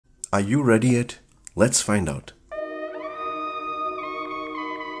Are you ready yet? Let's find out.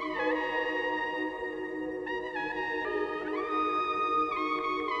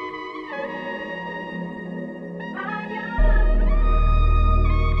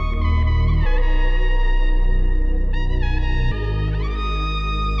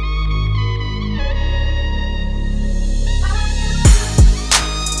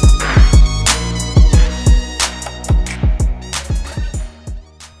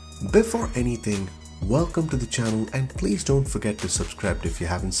 Before anything, welcome to the channel and please don't forget to subscribe if you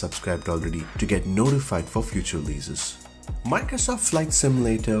haven't subscribed already to get notified for future releases. Microsoft Flight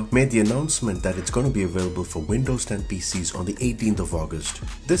Simulator made the announcement that it's going to be available for Windows 10 PCs on the 18th of August.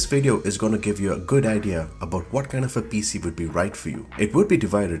 This video is going to give you a good idea about what kind of a PC would be right for you. It would be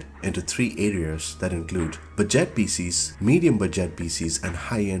divided into 3 areas that include budget PCs, medium budget PCs and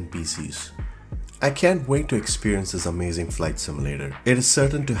high-end PCs. I can't wait to experience this amazing flight simulator. It is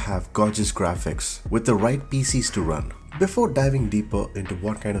certain to have gorgeous graphics with the right PCs to run. Before diving deeper into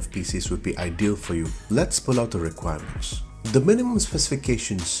what kind of PCs would be ideal for you, let's pull out the requirements. The minimum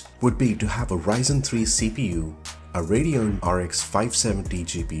specifications would be to have a Ryzen 3 CPU, a Radeon RX 570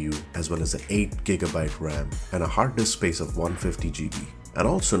 GPU, as well as an 8GB RAM and a hard disk space of 150GB. And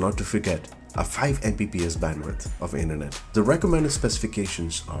also not to forget, a 5 Mbps bandwidth of internet. The recommended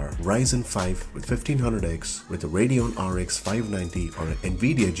specifications are Ryzen 5 with 1500X with a Radeon RX 590 or an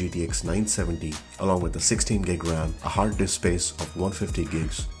Nvidia GTX 970 along with a 16GB RAM, a hard disk space of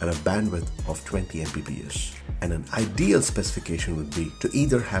 150GB and a bandwidth of 20 Mbps. And an ideal specification would be to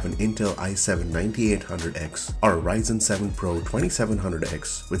either have an Intel i7 9800X or a Ryzen 7 Pro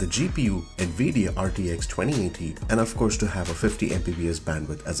 2700X with a GPU Nvidia RTX 2080 and of course to have a 50 Mbps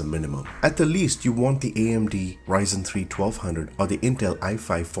bandwidth as a minimum. At the least, you want the AMD Ryzen 3 1200 or the Intel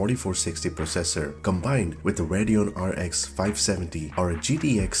i5 4460 processor combined with the Radeon RX 570 or a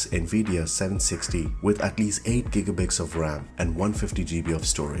GTX Nvidia 760 with at least 8GB of RAM and 150GB of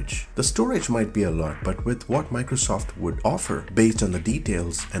storage. The storage might be a lot, but with what Microsoft would offer based on the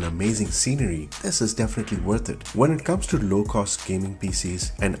details and amazing scenery, this is definitely worth it. When it comes to low-cost gaming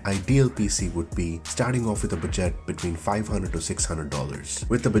PCs, an ideal PC would be starting off with a budget between $500 to $600.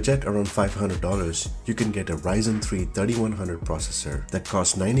 With the budget around $500, you can get a Ryzen 3 3100 processor that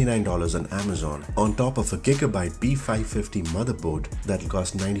costs $99 on Amazon, on top of a Gigabyte B550 motherboard that'll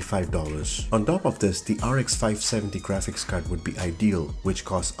cost $95. On top of this, the RX 570 graphics card would be ideal, which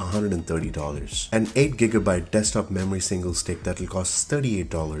costs $130. An 8GB desktop memory single stick that'll cost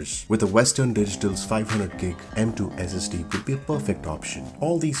 $38. With a Western Digital's 500GB M2 SSD would be a perfect option.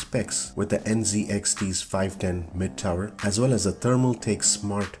 All these specs with the NZXT's 510 mid-tower as well as a Thermaltake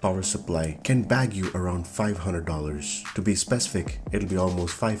smart power supply can bag you around $500. To be specific, it'll be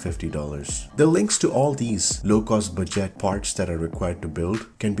almost $550. The links to all these low-cost budget parts that are required to build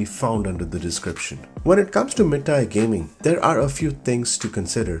can be found under the description. When it comes to mid-tier gaming, there are a few things to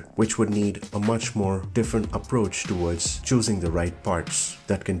consider which would need a much more different approach towards choosing the right parts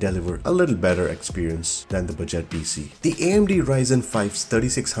that can deliver a little better experience than the budget PC. The AMD Ryzen 5's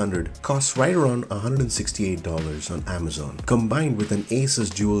 3600 costs right around $168 on Amazon, combined with an Acer's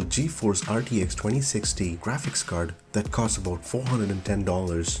dual GeForce RTX 2060 graphics card that costs about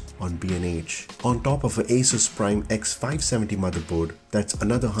 $410 on B&H. On top of an Acer's Prime X570 motherboard, that's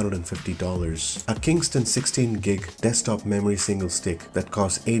another $150. A Kingston 16GB desktop memory single stick that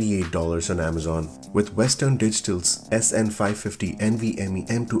costs $88 on Amazon, with Western Digital's SN550 NVMe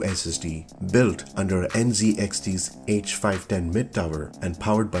M2 SSD built under NZXT's H510 mid-tower and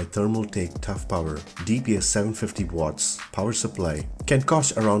powered by Thermaltake Tough Power DPS 750 watts power supply can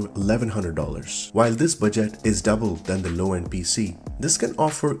cost around $1,100. While this budget is double than the low-end PC, this can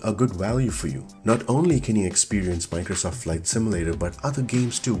offer a good value for you. Not only can you experience Microsoft Flight Simulator, but other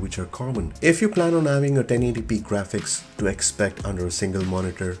games too which are common. If you plan on having a 1080p graphics to expect under a single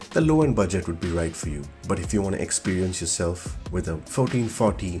monitor, the low-end budget would be right for you. But if you want to experience yourself with a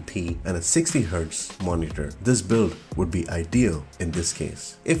 1440p and a 60Hz monitor, this build would be ideal in this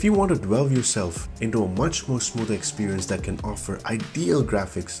case. If you want to delve yourself into a much more smoother experience that can offer ideal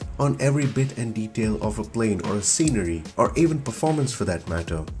graphics on every bit and detail of a plane or a scenery or even performance for that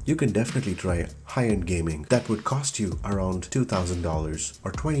matter, you can definitely try high-end gaming that would cost you around $2,000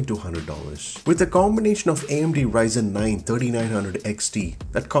 or $2,200. With a combination of AMD Ryzen 9 3900 XT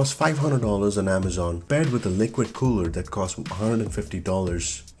that costs $500 on Amazon, paired with a liquid cooler that costs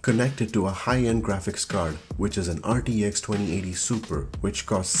 $150, connected to a high-end graphics card, which is an RTX 2080 Super, which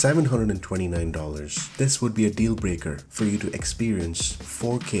costs $729. This would be a deal breaker for you to experience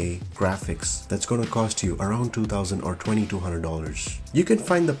 4K graphics that's going to cost you around $2,000 or $2,200. You can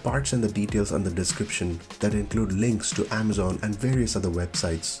find the parts and the details on the description that include links to Amazon and various other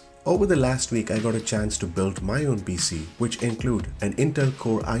websites Over the last week, I got a chance to build my own PC, which include an Intel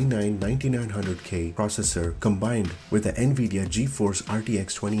Core i9-9900K processor combined with the NVIDIA GeForce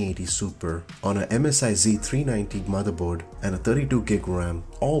RTX 2080 Super on a MSI Z390 motherboard and a 32GB RAM,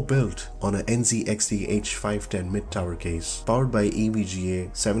 all built on a NZXT H510 mid-tower case, powered by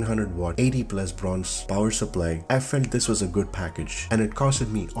EVGA 700W 80+ bronze power supply. I felt this was a good package and it costed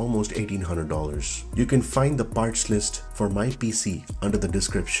me almost $1,800. You can find the parts list for my PC under the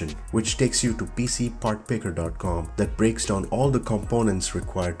description, which takes you to PCPartPicker.com that breaks down all the components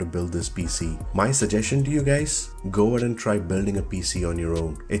required to build this PC. My suggestion to you guys, go ahead and try building a PC on your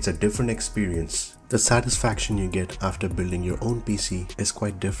own. It's a different experience. The satisfaction you get after building your own PC is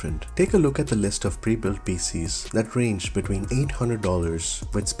quite different. Take a look at the list of pre-built PCs that range between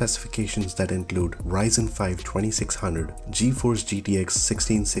 $800 with specifications that include Ryzen 5 2600, GeForce GTX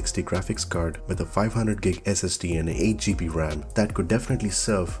 1660 graphics card with a 500GB SSD and an 8GB RAM that could definitely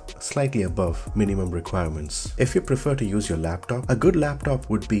serve slightly above minimum requirements. If you prefer to use your laptop, a good laptop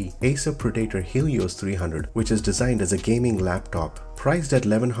would be Acer Predator Helios 300, which is designed as a gaming laptop. Priced at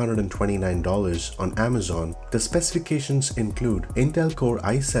 $1,129 on Amazon, the specifications include Intel Core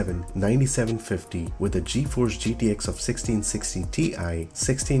i7-9750 with a GeForce GTX of 1660 Ti,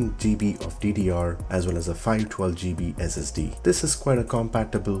 16GB of DDR as well as a 512GB SSD. This is quite a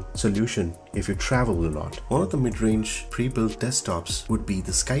compatible solution if you travel a lot. One of the mid-range pre-built desktops would be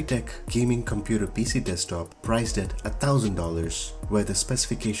the Skytech gaming computer PC desktop priced at $1,000, where the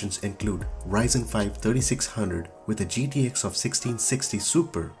specifications include Ryzen 5 3600 with a GTX of 1660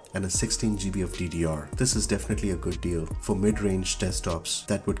 Super and a 16GB of DDR. This is definitely a good deal for mid-range desktops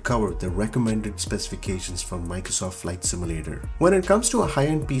that would cover the recommended specifications from Microsoft Flight Simulator. When it comes to a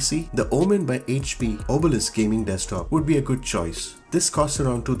high-end PC, the OMEN by HP Obelisk gaming desktop would be a good choice. This costs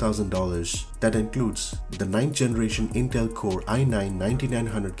around $2,000. That includes the 9th generation Intel Core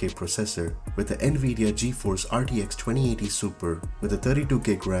i9-9900K processor with the NVIDIA GeForce RTX 2080 Super with a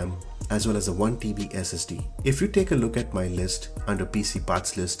 32GB RAM as well as a 1TB SSD. If you take a look at my list under PC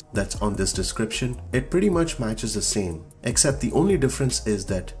parts list that's on this description, it pretty much matches the same, except the only difference is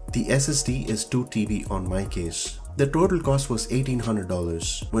that the SSD is 2TB on my case. The total cost was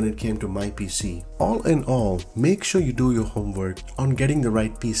 $1,800 when it came to my PC. All in all, make sure you do your homework on getting the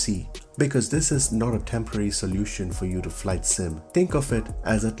right PC, because this is not a temporary solution for you to flight sim. Think of it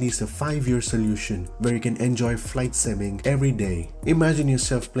as at least a 5-year solution where you can enjoy flight simming every day. Imagine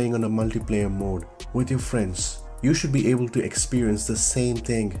yourself playing on a multiplayer mode with your friends. You should be able to experience the same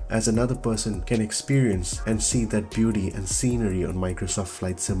thing as another person can experience and see that beauty and scenery on Microsoft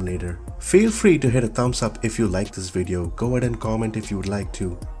Flight Simulator. Feel free to hit a thumbs up if you like this video. Go ahead and comment if you would like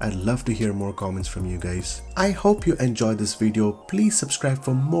to. I'd love to hear more comments from you guys. I hope you enjoyed this video. Please subscribe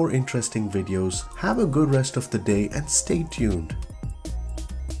for more interesting videos. Have a good rest of the day and stay tuned.